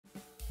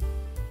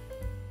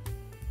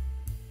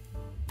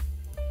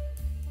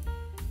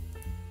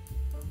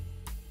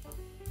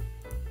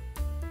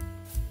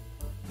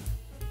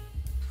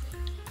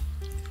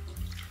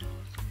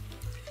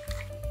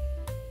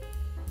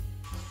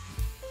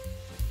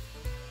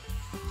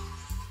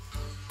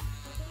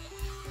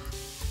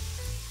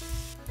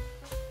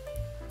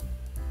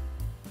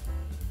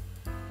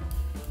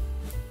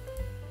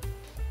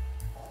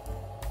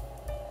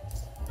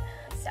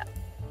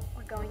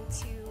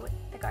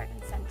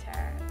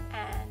center,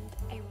 and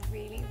I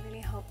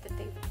really hope that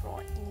they've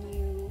brought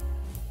new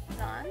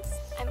plants.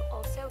 I'm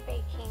also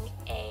baking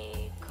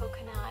a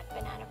coconut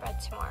banana bread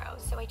tomorrow,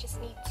 so I just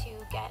need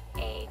to get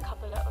a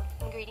couple of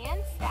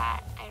ingredients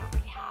that I don't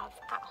really have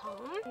at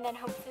home, and then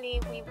hopefully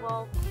we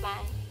will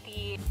plant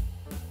the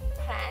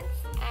plants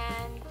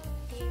and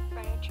the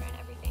furniture and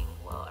everything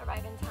will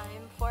arrive in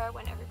time for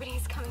when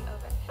everybody's coming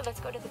over. So let's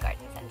go to the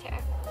garden center.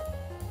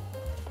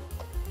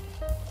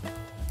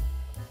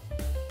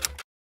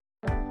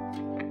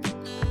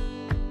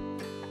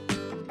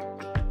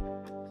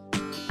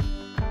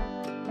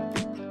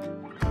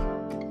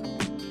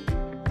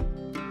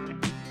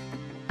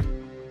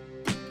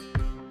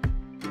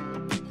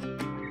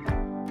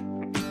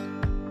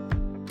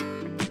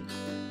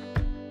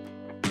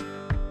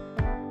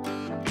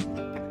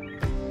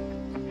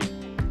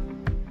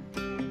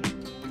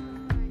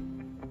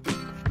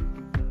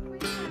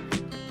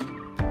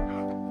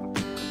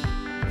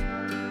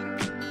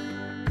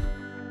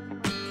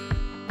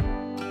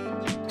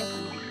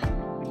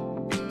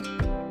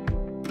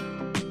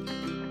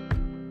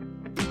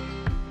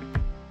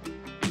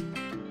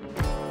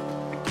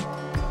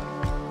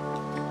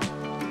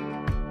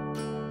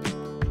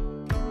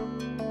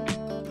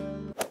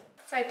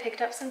 So I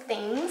picked up some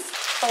things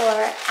for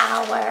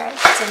our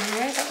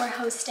dinner that we're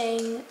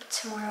hosting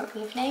tomorrow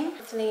evening.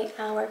 Hopefully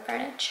our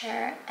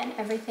furniture and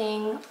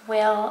everything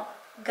will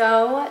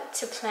go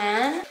to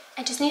plan.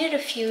 I just needed a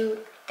few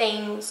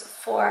things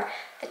for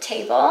the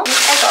table.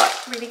 I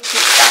got really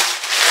cute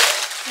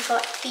stuff. I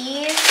got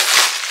these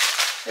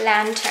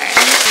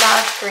lanterns,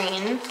 love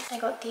green. I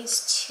got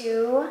these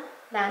 2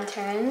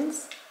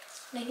 lanterns,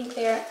 and I think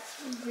they're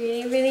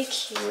really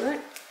cute.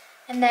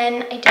 And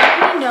then I don't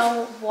really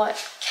know what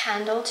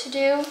candle to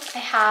do. I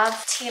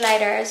have tea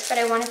lighters, but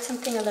I wanted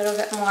something a little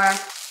bit more,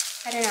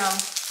 I don't know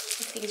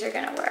if these are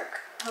gonna work.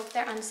 I hope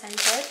they're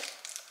unscented.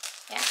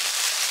 Yeah.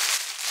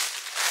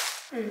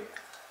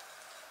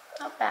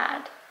 Not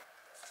bad.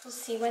 We'll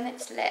see when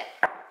it's lit.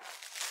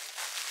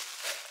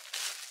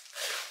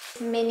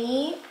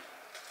 Mini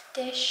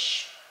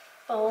dish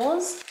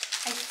bowls.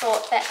 I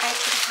thought that I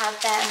could have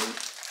them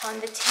on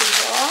the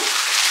table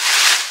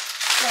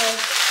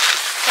with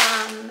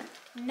some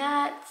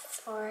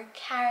nuts or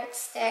carrot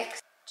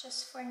sticks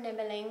just for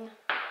nibbling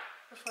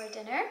before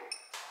dinner.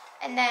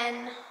 And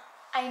then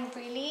I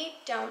really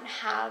don't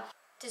have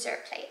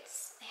dessert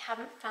plates. I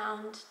haven't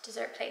found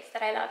dessert plates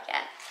that I love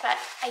yet, but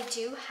I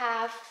do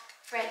have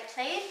bread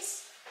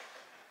plates,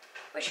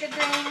 which are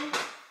green,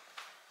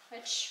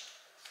 which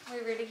we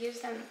really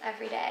use them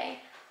every day.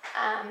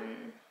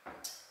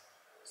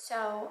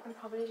 So I'm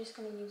probably just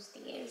going to use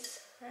these.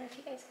 I don't know if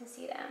you guys can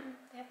see them.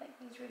 They have like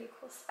these really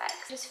cool specs.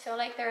 I just feel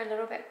like they're a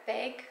little bit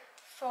big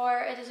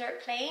for a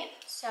dessert plate,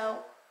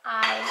 so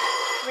I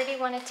really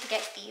wanted to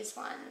get these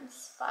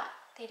ones, but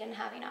they didn't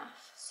have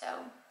enough, so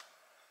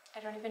I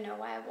don't even know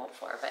why I bought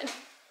 4, but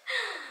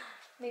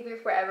maybe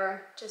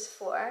forever just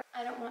 4.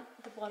 I don't want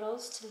the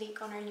bottles to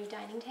leak on our new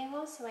dining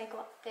table, so I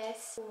got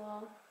this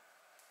cool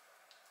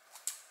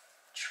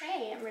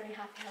tray I'm really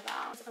happy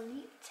about. It's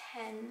only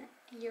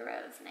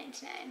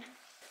 €10.99.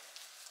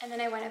 And then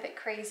I went a bit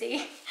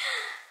crazy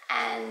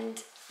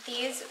and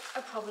these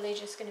are probably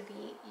just going to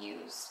be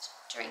used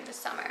during the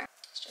summer.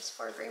 It's just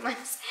 4 green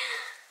ones.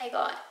 I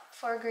got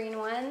 4 green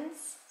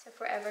ones, so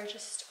forever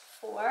just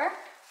 4.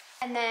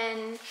 And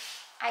then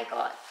I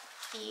got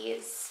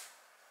these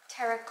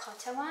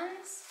terracotta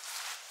ones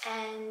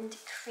and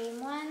cream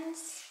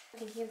ones. I'm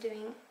thinking of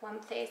doing one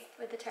place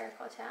with the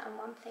terracotta and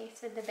one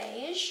place with the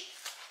beige,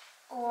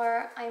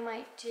 or I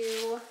might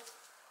do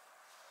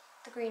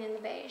the green and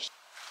the beige.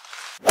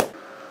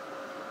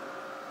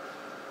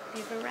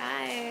 They've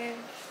arrived.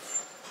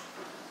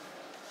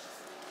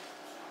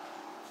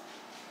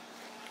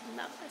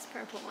 Love this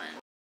purple one.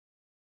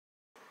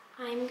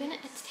 I'm gonna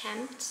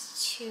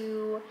attempt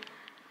to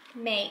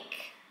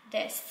make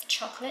this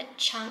chocolate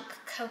chunk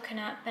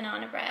coconut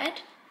banana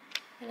bread.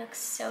 It looks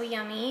so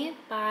yummy,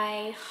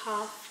 by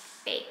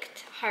Half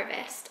Baked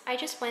Harvest. I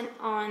just went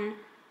on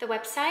the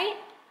website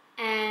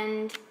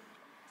and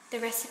the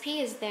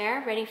recipe is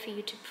there ready for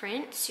you to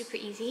print, super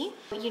easy.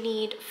 You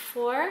need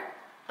 4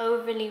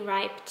 overly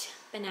ripe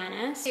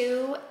bananas,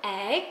 2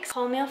 eggs,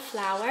 wholemeal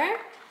flour,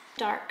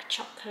 dark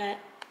chocolate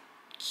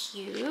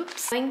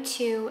cubes. I'm going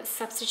to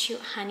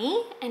substitute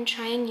honey and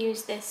try and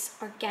use this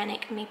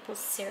organic maple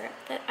syrup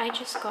that I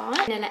just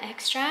got. Vanilla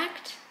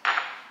extract,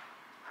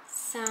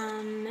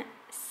 some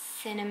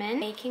cinnamon,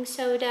 baking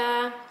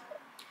soda,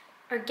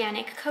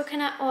 organic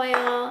coconut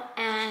oil,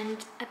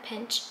 and a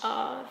pinch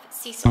of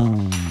sea salt.